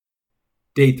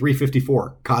Day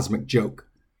 354, Cosmic Joke.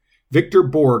 Victor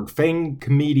Borg, famed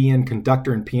comedian,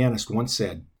 conductor, and pianist, once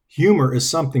said, "Humor is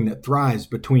something that thrives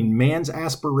between man's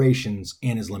aspirations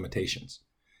and his limitations.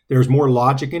 There's more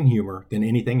logic in humor than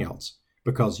anything else,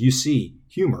 because you see,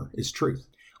 humor is truth."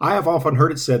 I have often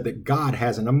heard it said that God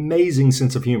has an amazing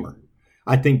sense of humor.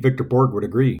 I think Victor Borg would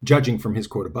agree, judging from his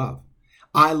quote above.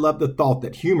 I love the thought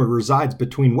that humor resides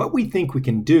between what we think we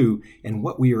can do and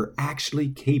what we are actually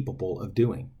capable of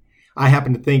doing. I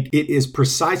happen to think it is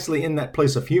precisely in that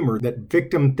place of humor that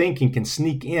victim thinking can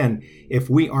sneak in if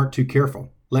we aren't too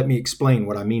careful. Let me explain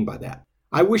what I mean by that.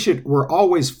 I wish it were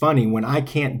always funny when I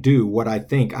can't do what I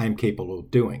think I am capable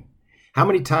of doing. How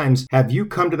many times have you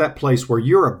come to that place where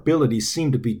your abilities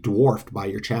seem to be dwarfed by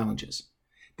your challenges?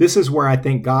 This is where I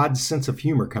think God's sense of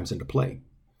humor comes into play.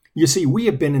 You see, we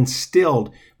have been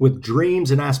instilled with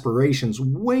dreams and aspirations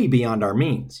way beyond our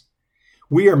means.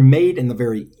 We are made in the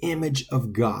very image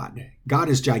of God. God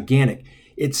is gigantic.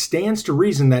 It stands to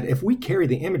reason that if we carry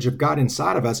the image of God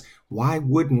inside of us, why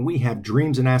wouldn't we have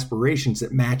dreams and aspirations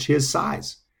that match His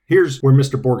size? Here's where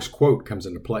Mr. Borg's quote comes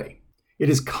into play. It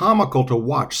is comical to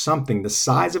watch something the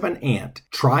size of an ant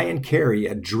try and carry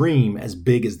a dream as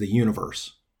big as the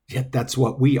universe. Yet that's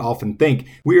what we often think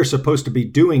we are supposed to be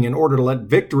doing in order to let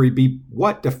victory be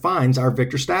what defines our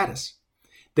victor status.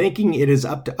 Thinking it is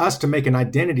up to us to make an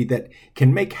identity that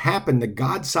can make happen the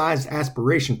God-sized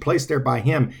aspiration placed there by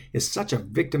Him is such a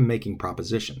victim-making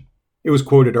proposition. It was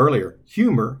quoted earlier,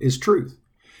 humor is truth.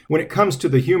 When it comes to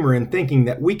the humor in thinking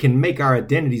that we can make our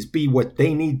identities be what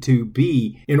they need to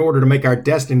be in order to make our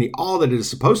destiny all that it is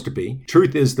supposed to be,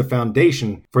 truth is the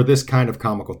foundation for this kind of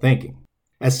comical thinking.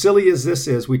 As silly as this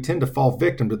is, we tend to fall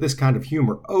victim to this kind of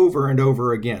humor over and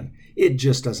over again. It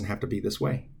just doesn't have to be this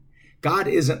way. God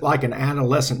isn't like an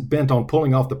adolescent bent on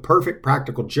pulling off the perfect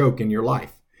practical joke in your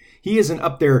life. He isn't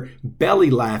up there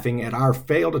belly laughing at our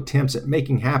failed attempts at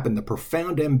making happen the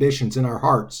profound ambitions in our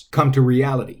hearts come to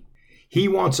reality. He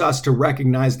wants us to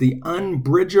recognize the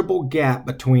unbridgeable gap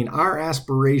between our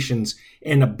aspirations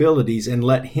and abilities and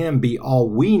let Him be all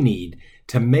we need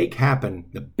to make happen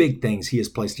the big things He has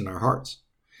placed in our hearts.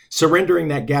 Surrendering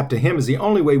that gap to Him is the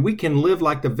only way we can live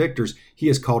like the victors He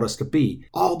has called us to be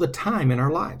all the time in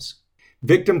our lives.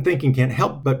 Victim thinking can't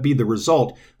help but be the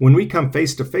result when we come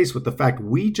face to face with the fact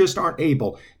we just aren't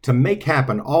able to make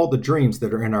happen all the dreams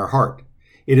that are in our heart.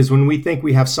 It is when we think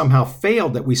we have somehow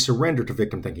failed that we surrender to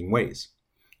victim thinking ways.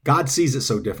 God sees it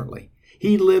so differently.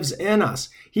 He lives in us.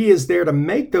 He is there to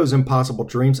make those impossible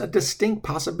dreams a distinct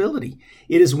possibility.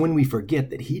 It is when we forget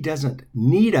that He doesn't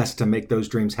need us to make those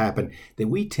dreams happen that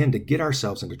we tend to get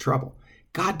ourselves into trouble.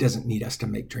 God doesn't need us to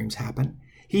make dreams happen.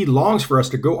 He longs for us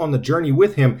to go on the journey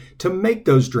with Him to make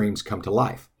those dreams come to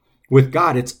life. With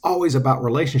God, it's always about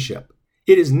relationship.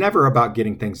 It is never about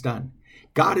getting things done.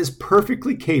 God is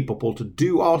perfectly capable to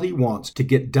do all He wants to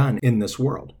get done in this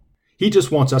world. He just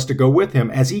wants us to go with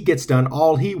Him as He gets done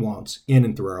all He wants in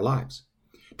and through our lives.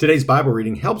 Today's Bible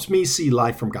reading helps me see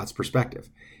life from God's perspective.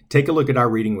 Take a look at our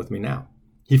reading with me now.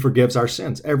 He forgives our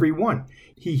sins, every one.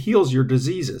 He heals your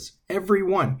diseases, every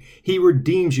one. He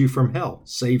redeems you from hell,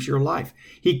 saves your life.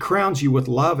 He crowns you with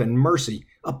love and mercy,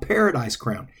 a paradise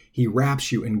crown. He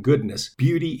wraps you in goodness,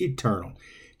 beauty eternal.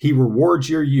 He rewards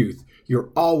your youth.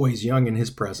 You're always young in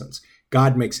His presence.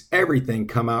 God makes everything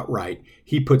come out right.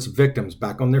 He puts victims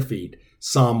back on their feet.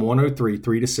 Psalm 103,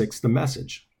 3-6, the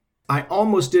Message. I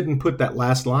almost didn't put that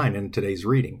last line in today's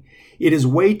reading. It is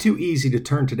way too easy to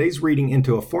turn today's reading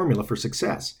into a formula for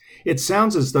success. It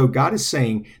sounds as though God is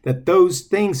saying that those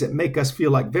things that make us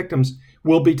feel like victims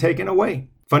will be taken away.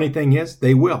 Funny thing is,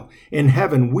 they will. In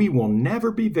heaven, we will never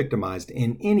be victimized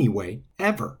in any way,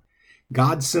 ever.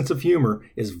 God's sense of humor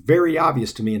is very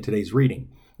obvious to me in today's reading.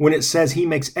 When it says He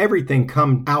makes everything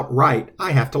come out right,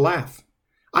 I have to laugh.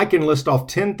 I can list off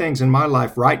 10 things in my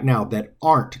life right now that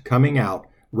aren't coming out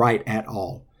right at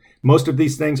all. Most of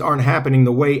these things aren't happening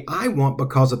the way I want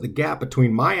because of the gap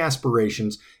between my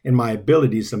aspirations and my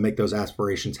abilities to make those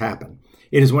aspirations happen.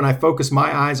 It is when I focus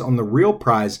my eyes on the real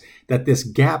prize that this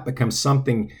gap becomes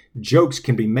something jokes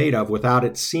can be made of without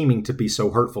it seeming to be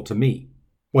so hurtful to me.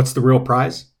 What's the real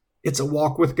prize? It's a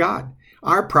walk with God.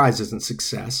 Our prize isn't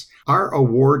success. Our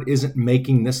award isn't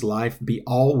making this life be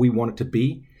all we want it to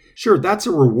be. Sure, that's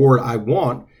a reward I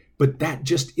want, but that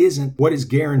just isn't what is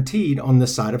guaranteed on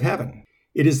this side of heaven.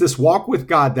 It is this walk with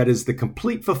God that is the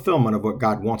complete fulfillment of what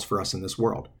God wants for us in this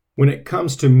world. When it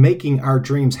comes to making our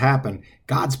dreams happen,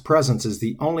 God's presence is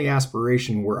the only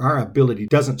aspiration where our ability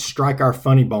doesn't strike our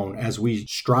funny bone as we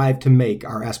strive to make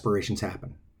our aspirations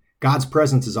happen. God's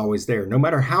presence is always there, no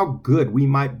matter how good we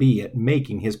might be at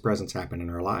making His presence happen in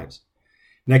our lives.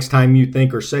 Next time you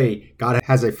think or say God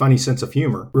has a funny sense of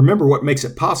humor, remember what makes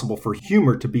it possible for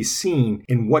humor to be seen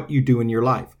in what you do in your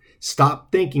life.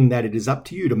 Stop thinking that it is up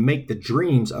to you to make the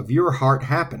dreams of your heart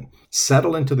happen.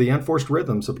 Settle into the unforced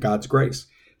rhythms of God's grace.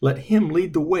 Let Him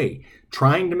lead the way.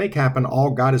 Trying to make happen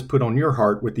all God has put on your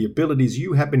heart with the abilities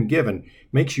you have been given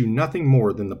makes you nothing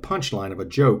more than the punchline of a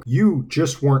joke you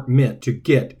just weren't meant to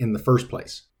get in the first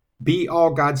place. Be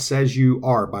all God says you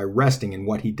are by resting in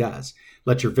what He does.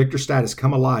 Let your victor status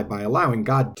come alive by allowing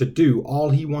God to do all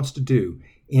He wants to do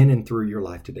in and through your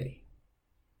life today.